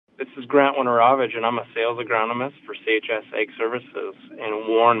is Grant Winorovich, and I'm a sales agronomist for CHS Ag Services in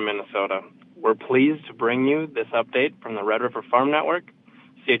Warren, Minnesota. We're pleased to bring you this update from the Red River Farm Network,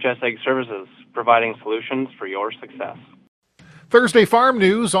 CHS Ag Services, providing solutions for your success. Thursday Farm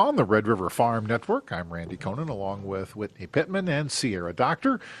News on the Red River Farm Network. I'm Randy Koenen along with Whitney Pittman and Sierra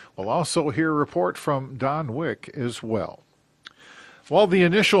Doctor. We'll also hear a report from Don Wick as well. Well, the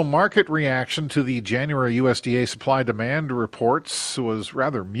initial market reaction to the January USDA supply-demand reports was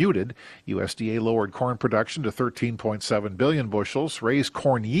rather muted. USDA lowered corn production to 13.7 billion bushels, raised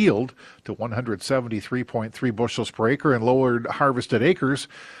corn yield to 173.3 bushels per acre, and lowered harvested acres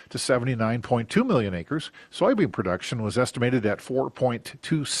to 79.2 million acres. Soybean production was estimated at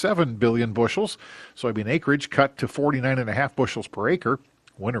 4.27 billion bushels. Soybean acreage cut to 49.5 bushels per acre.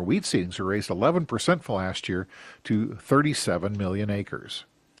 Winter wheat seedings were raised 11% from last year to 37 million acres.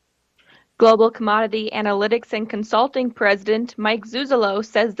 Global Commodity Analytics and Consulting President Mike Zuzolo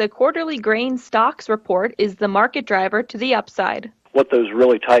says the quarterly grain stocks report is the market driver to the upside. What those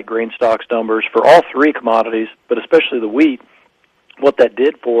really tight grain stocks numbers for all three commodities, but especially the wheat, what that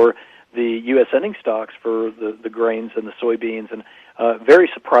did for the U.S. ending stocks for the grains and the soybeans, and very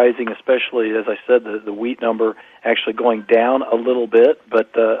surprising, especially, as I said, the wheat number actually going down a little bit,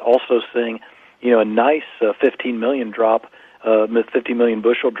 but also seeing, a nice 15 million drop, 50 million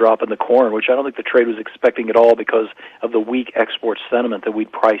bushel drop in the corn, which I don't think the trade was expecting at all because of the weak export sentiment that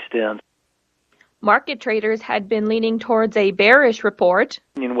we'd priced in. Market traders had been leaning towards a bearish report.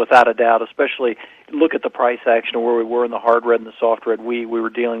 Without a doubt, especially look at the price action of where we were in the hard red and the soft red. We were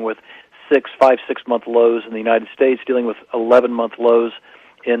dealing with 5-6 month lows in the United States, dealing with 11-month lows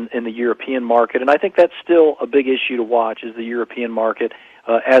in the European market. And I think that's still a big issue to watch, is the European market,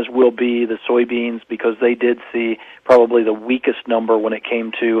 as will be the soybeans, because they did see probably the weakest number when it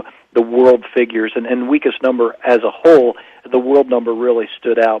came to the world figures. And weakest number as a whole, the world number really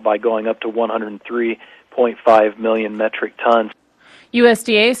stood out by going up to 103.5 million metric tons.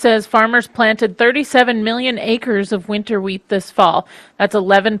 USDA says farmers planted 37 million acres of winter wheat this fall. That's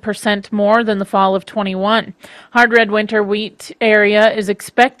 11% more than the fall of 21. Hard red winter wheat area is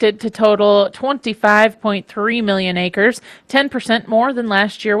expected to total 25.3 million acres, 10% more than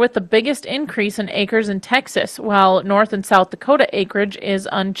last year, with the biggest increase in acres in Texas, while North and South Dakota acreage is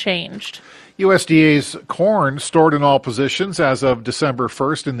unchanged. USDA's corn stored in all positions as of December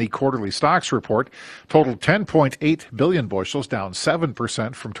 1st in the quarterly stocks report totaled 10.8 billion bushels, down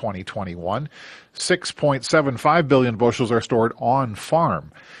 7% from 2021. 6.75 billion bushels are stored on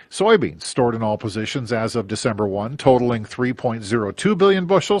farm. Soybeans stored in all positions as of December 1, totaling 3.02 billion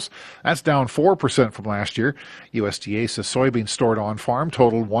bushels. That's down 4% from last year. USDA says soybeans stored on farm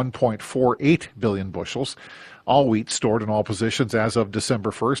totaled 1.48 billion bushels. All wheat stored in all positions as of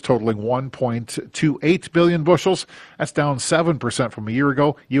December 1st, totaling 1.28 billion bushels. That's down 7% from a year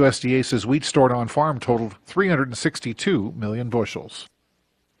ago. USDA says wheat stored on farm totaled 362 million bushels.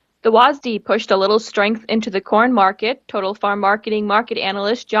 The WASDE pushed a little strength into the corn market. Total Farm Marketing market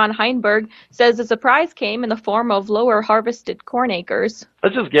analyst John Heinberg says the surprise came in the form of lower harvested corn acres.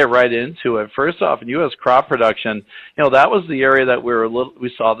 Let's just get right into it. First off, in U.S. crop production, that was the area that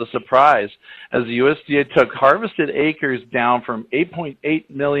we saw the surprise, as the USDA took harvested acres down from 8.8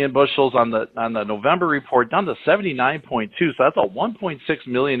 million bushels on the November report down to 79.2. So that's a 1.6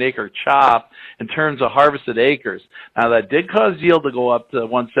 million acre chop in terms of harvested acres. Now that did cause yield to go up to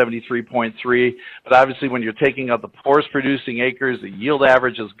 173.3, but obviously when you're taking out the poorest producing acres, the yield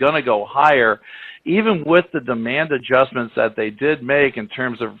average is going to go higher. Even with the demand adjustments that they did make in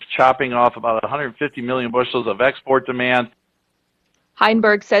terms of chopping off about 150 million bushels of export demand.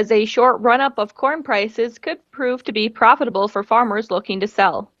 Heinberg says a short run-up of corn prices could prove to be profitable for farmers looking to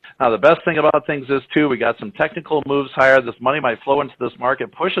sell. Now, the best thing about things is, too, we got some technical moves higher. This money might flow into this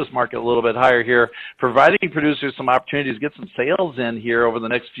market, push this market a little bit higher here, providing producers some opportunities to get some sales in here over the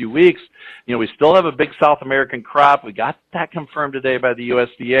next few weeks. We still have a big South American crop. We got that confirmed today by the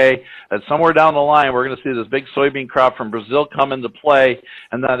USDA. That somewhere down the line, we're going to see this big soybean crop from Brazil come into play,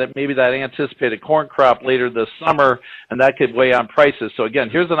 and that maybe that anticipated corn crop later this summer, and that could weigh on prices. So, again,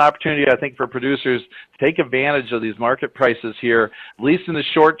 here's an opportunity, I think, for producers to take advantage of these market prices here, at least in the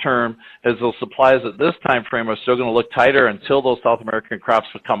short term, as those supplies at this time frame are still going to look tighter until those South American crops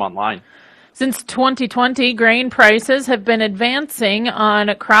come online. Since 2020, grain prices have been advancing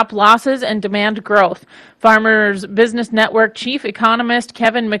on crop losses and demand growth. Farmers Business Network chief economist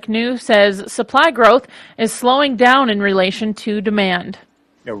Kevin McNew says supply growth is slowing down in relation to demand.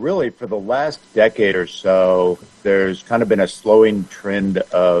 Really for the last decade or so, there's kind of been a slowing trend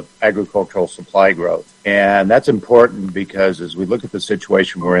of agricultural supply growth. And that's important because as we look at the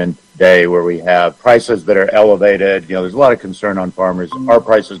situation we're in today, where we have prices that are elevated, there's a lot of concern on farmers. Are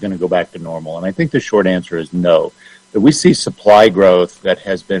prices going to go back to normal? And I think the short answer is no. That we see supply growth that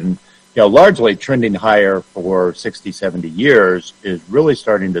has been largely trending higher for 60, 70 years is really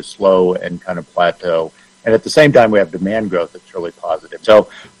starting to slow and kind of plateau. And at the same time, we have demand growth that's really positive. So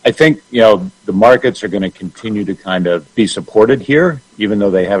I think, the markets are going to continue to kind of be supported here, even though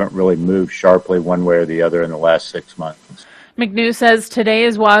they haven't really moved sharply one way or the other in the last 6 months. McNew says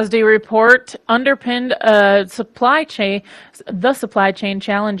today's WASDE report underpinned the supply chain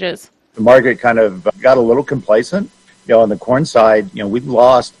challenges. The market kind of got a little complacent. On the corn side, we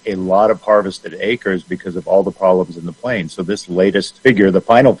lost a lot of harvested acres because of all the problems in the plains. So this latest figure, the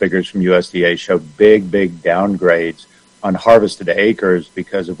final figures from USDA, showed big downgrades on harvested acres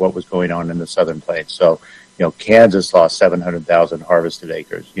because of what was going on in the southern plains. So, Kansas lost 700,000 harvested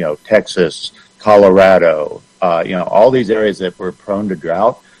acres. Texas, Colorado, all these areas that were prone to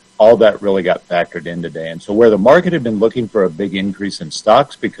drought, all that really got factored in today. And so where the market had been looking for a big increase in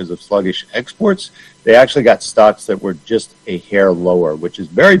stocks because of sluggish exports, they actually got stocks that were just a hair lower, which is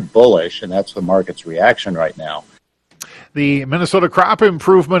very bullish, and that's the market's reaction right now. The Minnesota Crop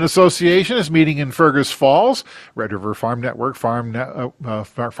Improvement Association is meeting in Fergus Falls. Red River Farm Network, Farm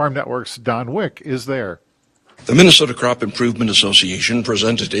Network's Don Wick is there. The Minnesota Crop Improvement Association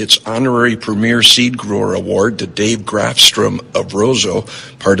presented its honorary Premier Seed Grower Award to Dave Grafstrom of Roseau,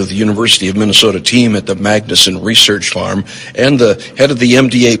 part of the University of Minnesota team at the Magnuson Research Farm, and the head of the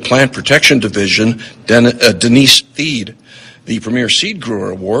MDA Plant Protection Division, Denise Theed. The Premier Seed Grower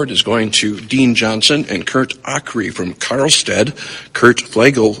Award is going to Dean Johnson and Kurt Acri from Carlstead, Kurt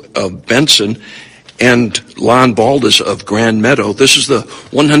Flagel of Benson, and Lon Baldus of Grand Meadow. This is the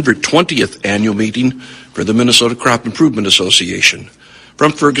 120th annual meeting for the Minnesota Crop Improvement Association.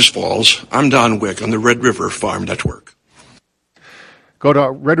 From Fergus Falls, I'm Don Wick on the Red River Farm Network. Go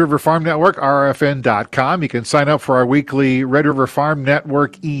to Red River Farm Network, rfn.com. You can sign up for our weekly Red River Farm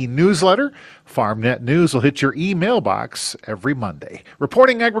Network e-newsletter. FarmNet News will hit your email box every Monday.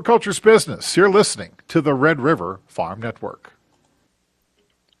 Reporting agriculture's business, you're listening to the Red River Farm Network.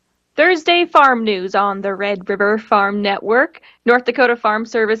 Thursday Farm News on the Red River Farm Network. North Dakota Farm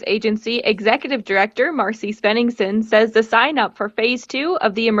Service Agency Executive Director Marcy Svenningson says the sign-up for Phase 2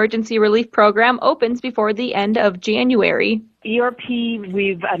 of the Emergency Relief Program opens before the end of January. ERP,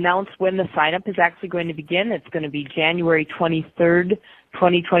 we've announced when the sign-up is actually going to begin. It's going to be January 23rd,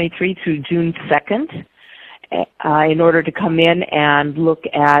 2023 through June 2nd in order to come in and look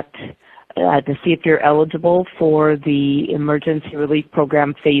at to see if you're eligible for the Emergency Relief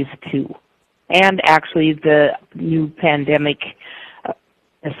Program Phase 2 and actually the new Pandemic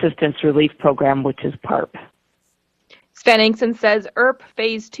Assistance Relief Program, which is PARP. Svenningson says ERP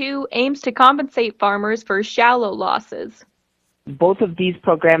Phase 2 aims to compensate farmers for shallow losses. Both of these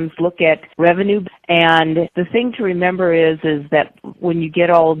programs look at revenue, and the thing to remember is that when you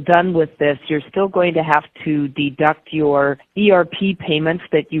get all done with this, you're still going to have to deduct your ERP payments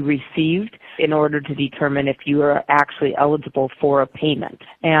that you received in order to determine if you are actually eligible for a payment.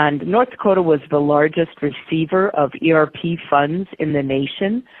 And North Dakota was the largest receiver of ERP funds in the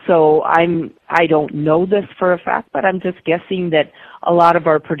nation, so I don't know this for a fact, but I'm just guessing that a lot of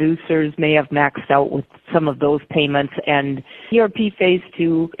our producers may have maxed out with some of those payments, and ERP Phase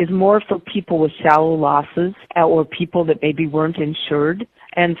 2 is more for people with shallow losses or people that maybe weren't insured,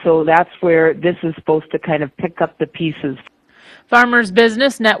 and so that's where this is supposed to kind of pick up the pieces. Farmers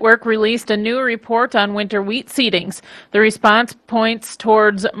Business Network released a new report on winter wheat seedings. The response points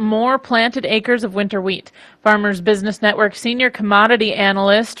towards more planted acres of winter wheat. Farmers Business Network senior commodity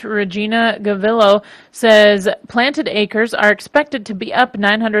analyst Regina Gavillo says planted acres are expected to be up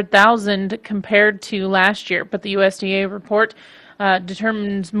 900,000 compared to last year, but the USDA report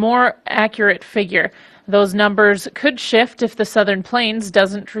determines more accurate figure. Those numbers could shift if the Southern Plains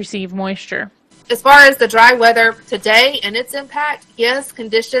doesn't receive moisture. As far as the dry weather today and its impact, yes,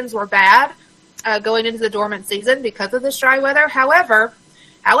 conditions were bad going into the dormant season because of this dry weather. However,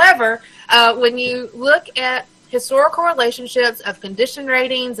 when you look at historical relationships of condition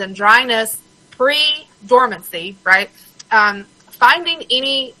ratings and dryness pre-dormancy, right, finding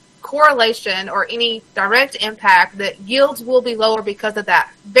any correlation or any direct impact that yields will be lower because of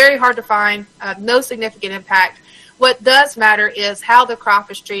that. Very hard to find, no significant impact. What does matter is how the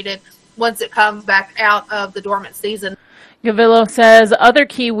crop is treated once it comes back out of the dormant season. Gavillo says other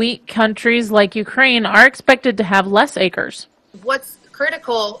key wheat countries like Ukraine are expected to have less acres. What's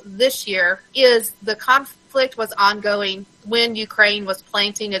critical this year is the conflict was ongoing when Ukraine was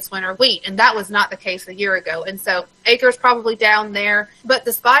planting its winter wheat, and that was not the case a year ago. And so acres probably down there. But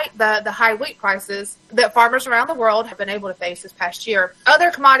despite the high wheat prices that farmers around the world have been able to face this past year,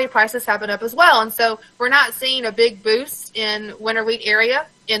 other commodity prices have been up as well. And so we're not seeing a big boost in winter wheat area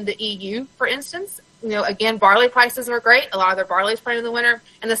in the EU, for instance. Again, barley prices are great. A lot of their barley is planted in the winter,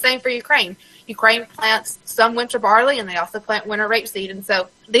 and the same for Ukraine. Ukraine plants some winter barley, and they also plant winter rapeseed. And so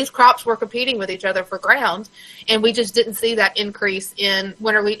these crops were competing with each other for ground, and we just didn't see that increase in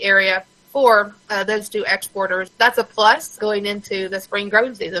winter wheat area for those two exporters. That's a plus going into the spring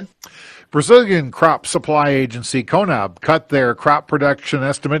growing season. Brazilian Crop Supply Agency, CONAB, cut their crop production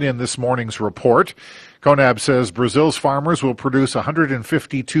estimate in this morning's report. CONAB says Brazil's farmers will produce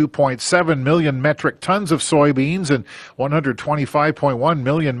 152.7 million metric tons of soybeans and 125.1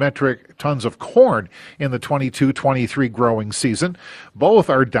 million metric tons of corn in the 22-23 growing season. Both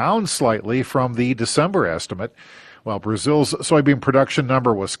are down slightly from the December estimate. While Brazil's soybean production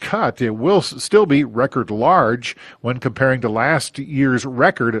number was cut, it will still be record large when comparing to last year's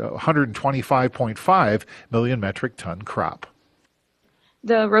record 125.5 million metric ton crop.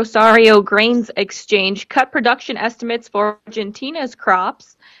 The Rosario Grains Exchange cut production estimates for Argentina's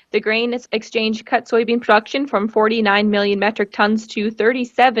crops. The Grain Exchange cut soybean production from 49 million metric tons to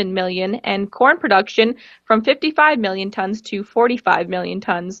 37 million and corn production from 55 million tons to 45 million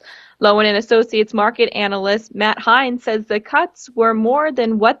tons. Lowen and Associates market analyst Matt Hines says the cuts were more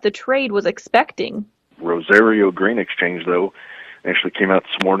than what the trade was expecting. Rosario Grain Exchange, though, actually came out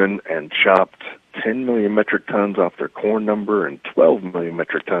this morning and chopped 10 million metric tons off their corn number and 12 million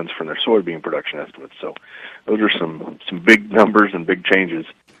metric tons from their soybean production estimates. So those are some big numbers and big changes.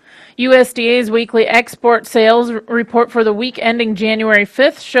 USDA's weekly export sales report for the week ending January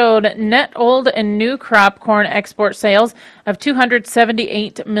 5th showed net old and new crop corn export sales of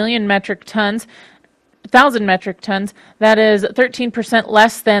 278 million metric tons. 1,000 metric tons. That is 13%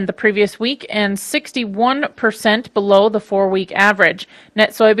 less than the previous week and 61% below the 4-week average.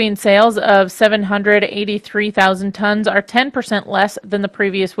 Net soybean sales of 783,000 tons are 10% less than the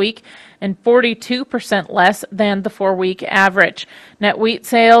previous week and 42% less than the 4-week average. Net wheat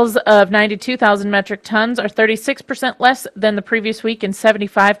sales of 92,000 metric tons are 36% less than the previous week and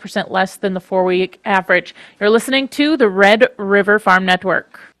 75% less than the 4-week average. You're listening to the Red River Farm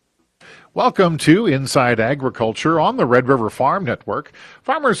Network. Welcome to Inside Agriculture on the Red River Farm Network.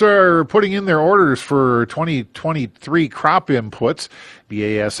 Farmers are putting in their orders for 2023 crop inputs.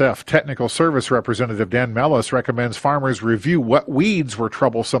 BASF Technical Service Representative Dan Mellis recommends farmers review what weeds were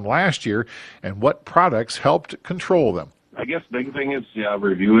troublesome last year and what products helped control them. I guess the big thing is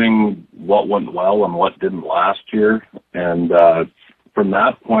reviewing what went well and what didn't last year. And from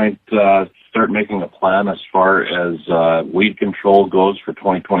that point, start making a plan as far as weed control goes for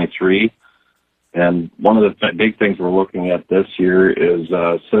 2023. And one of the big things we're looking at this year is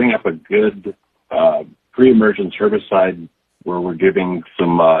setting up a good pre-emergence herbicide where we're giving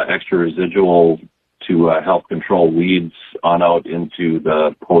some extra residual to help control weeds on out into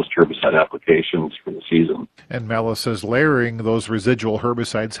the post-herbicide applications for the season. And Mellis says layering those residual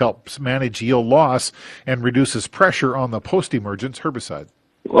herbicides helps manage yield loss and reduces pressure on the post-emergence herbicide.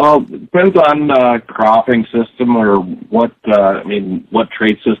 Well, it depends on cropping system or what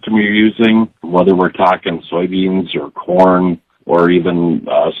trait system you're using, whether we're talking soybeans or corn or even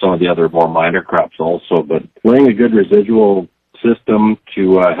some of the other more minor crops also. But laying a good residual system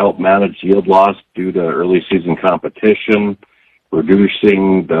to help manage yield loss due to early season competition,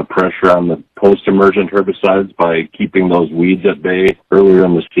 reducing the pressure on the post-emergent herbicides by keeping those weeds at bay earlier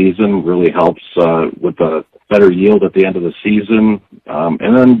in the season really helps with the better yield at the end of the season,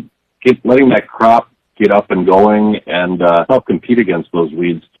 and then letting that crop get up and going and help compete against those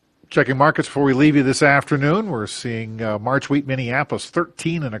weeds. Checking markets before we leave you this afternoon. We're seeing March wheat Minneapolis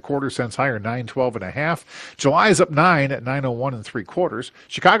 13 1/4 cents higher, 9.12 1/2. July is up 9 at 9.01 3/4.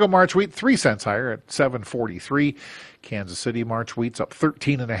 Chicago March wheat 3 cents higher at 7.43. Kansas City March wheat's up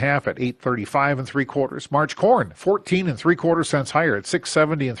 13 1/2 at 8.35 3/4. March corn 14 3/4 cents higher at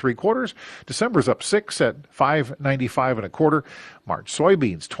 6.70 3/4. December's up 6 at 5.95 1/4. March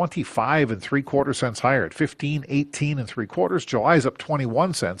soybeans 25 3/4 cents higher at 15.18 3/4. July's up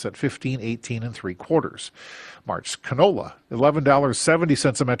 21 cents at 15.18 3/4. March canola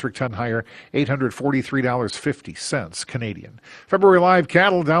 $11.70 a metric ton higher, $843.50 Canadian. February live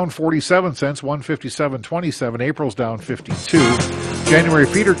cattle down 47 cents, 157.27. April's down 52. January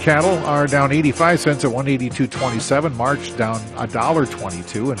feeder cattle are down 85 cents at 182.27. March down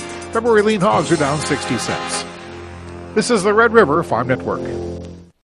 $1.22, and February lean hogs are down 60 cents. This is the Red River Farm Network.